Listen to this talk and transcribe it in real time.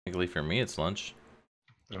Technically for me, it's lunch.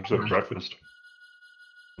 I just had breakfast.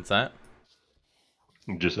 What's that?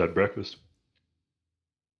 Just had breakfast.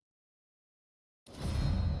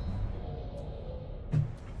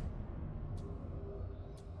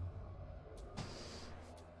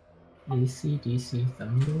 AC/DC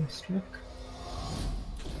Thunderstruck?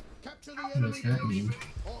 What does that mean?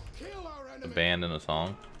 A band and a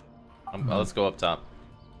song. Let's go up top.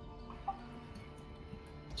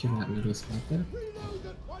 To that little spot there?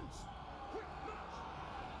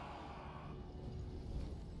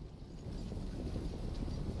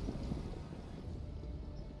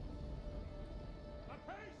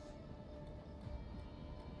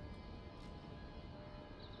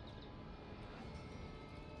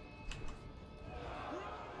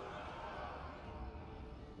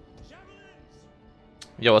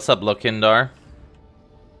 Yo, what's up, Lokindar?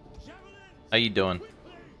 How you doing?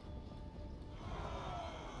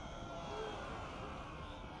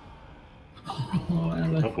 Oh,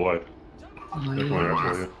 Ella. Oh boy. Oh, There's one there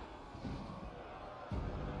for you.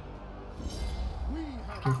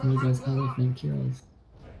 Give me those elephant kills.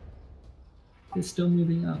 They're still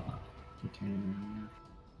moving up. Okay.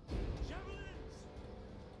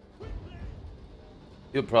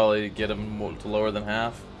 You'll probably get them to lower than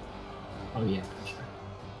half. Oh yeah, for sure.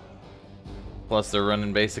 Plus, they're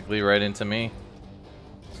running basically right into me.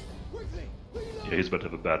 Yeah, he's about to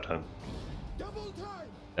have a bad time.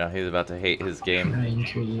 Yeah, he's about to hate his game. Trying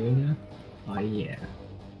to you. Oh yeah.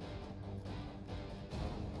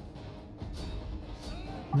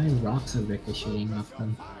 My rocks are ricocheting off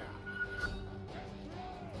them.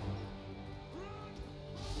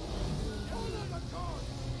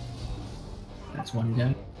 That's one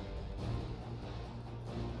guy.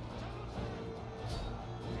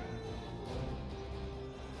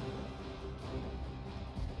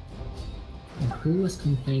 And who was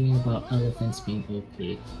complaining about elephants being OP?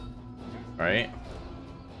 Right?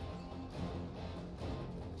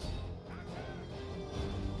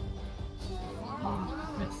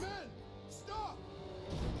 Oh, miss.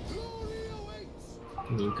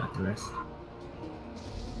 You got the rest.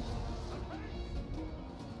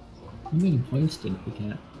 How many points did we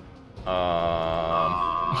get?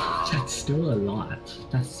 That's still a lot.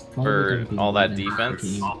 That's probably For gonna be all more that than half the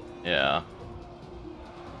defense? team. Yeah.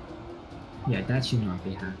 Yeah, that should not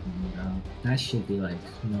be happening, bro. That should be like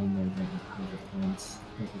no more than 100 points,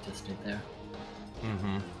 what we just did there.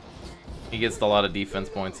 Mm-hmm. He gets a lot of defense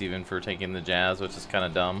points even for taking the Jazz, which is kind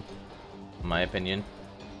of dumb, in my opinion.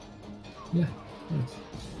 Yeah, yes.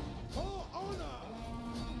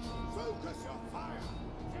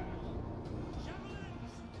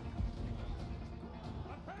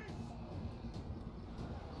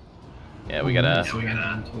 Yeah, we gotta So we got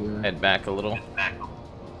down to, head back a little.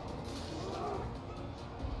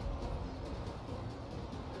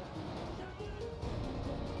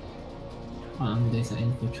 there's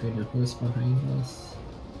an infiltrator horse behind us.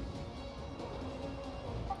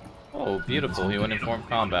 Oh, beautiful. He went in form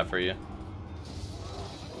combat for you.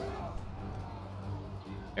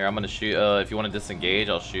 Here, I'm gonna shoot. If you want to disengage,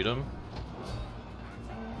 I'll shoot him.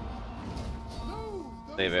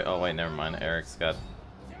 Save it. Oh, wait, never mind. Eric's got.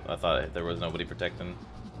 I thought there was nobody protecting.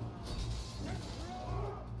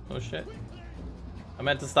 Oh, shit. I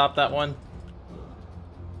meant to stop that one.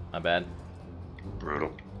 My bad.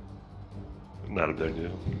 Brutal. Not a big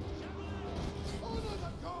deal.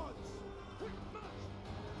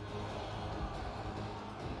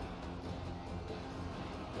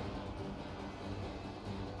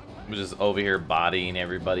 I'm just over here bodying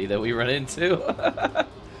everybody that we run into.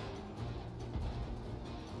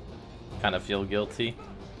 Kind of feel guilty.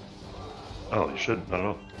 Oh, you shouldn't. Not at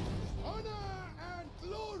all.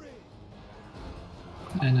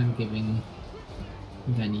 And I'm giving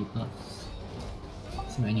Venny buffs.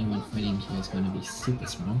 So anyone fighting here is going to be super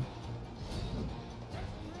strong.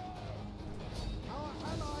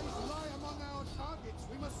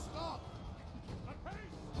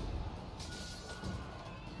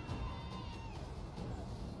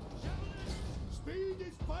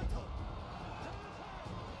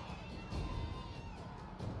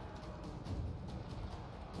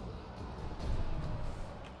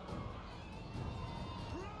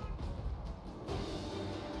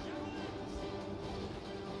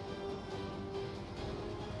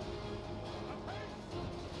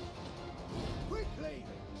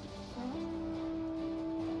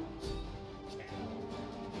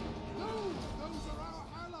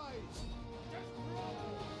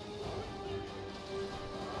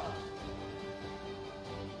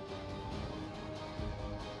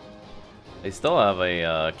 They still have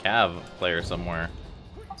a Cav player somewhere.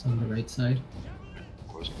 It's on the right side.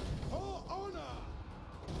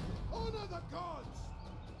 Honor the gods.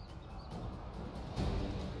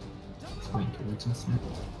 It's going towards us now.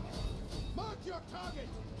 Mark your target.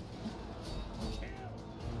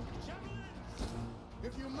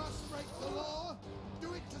 If you must break the law,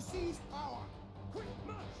 do it to seize power. Quick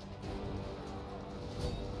march.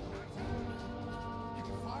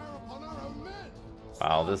 Fire upon our own men.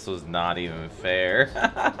 Wow, this was not even fair.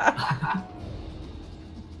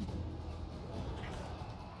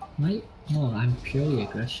 Why? Oh, I'm purely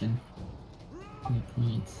aggression. No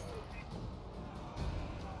points.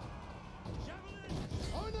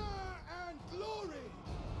 Honor and glory.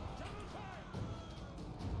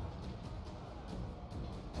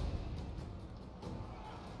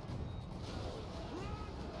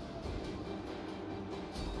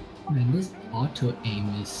 Man, this auto aim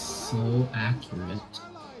is so accurate.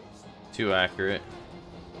 Allies. Too accurate.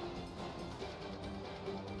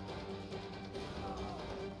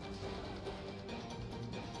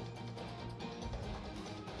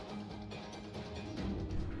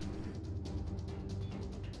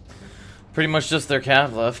 Pretty much just their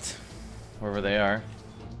cav left, wherever they are.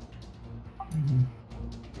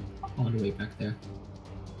 All the way back there,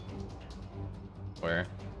 Where?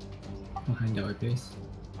 behind our base.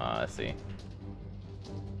 Ah, I see.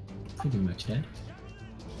 Pretty much dead.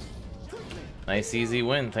 Nice easy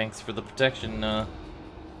win. Thanks for the protection,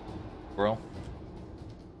 bro.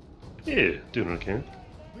 Yeah, doing what I can.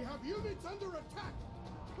 We have units under attack.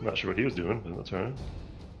 I'm not sure what he was doing, but that's alright.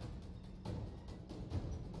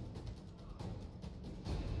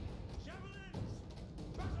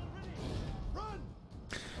 Run.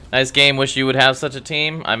 Nice game. Wish you would have such a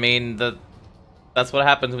team. I mean, that's what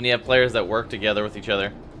happens when you have players that work together with each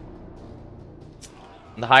other.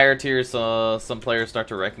 In the higher tiers, some players start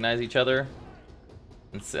to recognize each other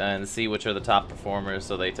and see which are the top performers,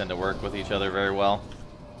 so they tend to work with each other very well.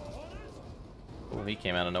 Oh, he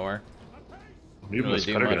came out of nowhere. Even Really this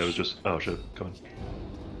do cutter guy much. was just. Oh shit, come on.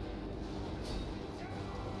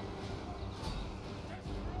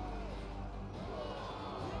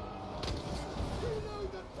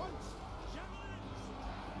 Reload at once.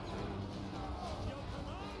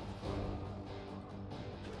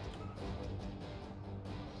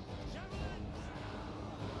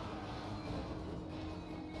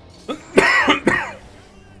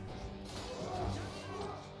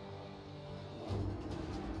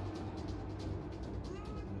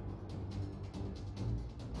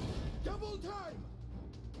 Double time.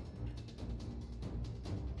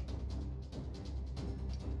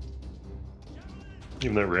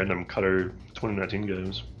 Even that random cutter 2019 guy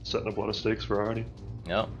was setting up a lot of stakes for already.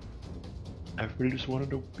 Yep. Everybody just wanted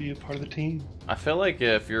to be a part of the team. I feel like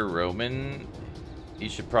if you're Roman, you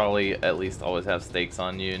should probably at least always have stakes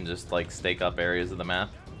on you and just like stake up areas of the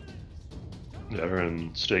map. Yeah,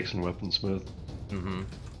 and stakes and weaponsmith. Mm-hmm.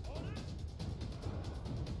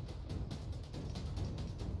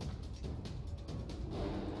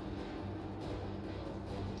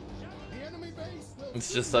 The enemy base will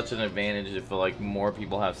It's just such an advantage if like more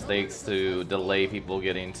people have stakes to delay people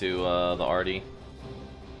getting to the RD.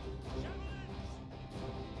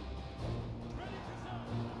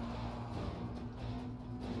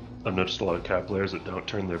 I've noticed a lot of cap players that don't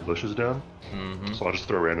turn their bushes down. Mm-hmm. So I'll just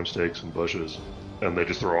throw random stakes and bushes, and they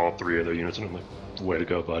just throw all three of their units, and I'm like, way to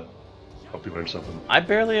go, bud. Hope you learned something. I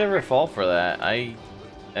barely ever fall for that. I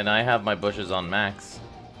have my bushes on max.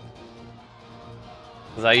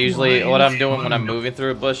 Because I usually, what I'm doing when I'm moving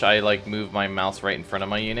through a bush, I like move my mouse right in front of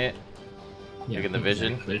my unit. Yeah, Taking the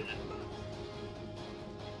vision. exactly.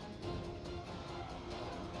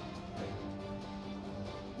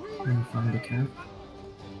 We found the cap.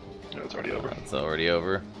 Yeah, it's already over. It's already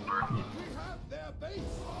over. We have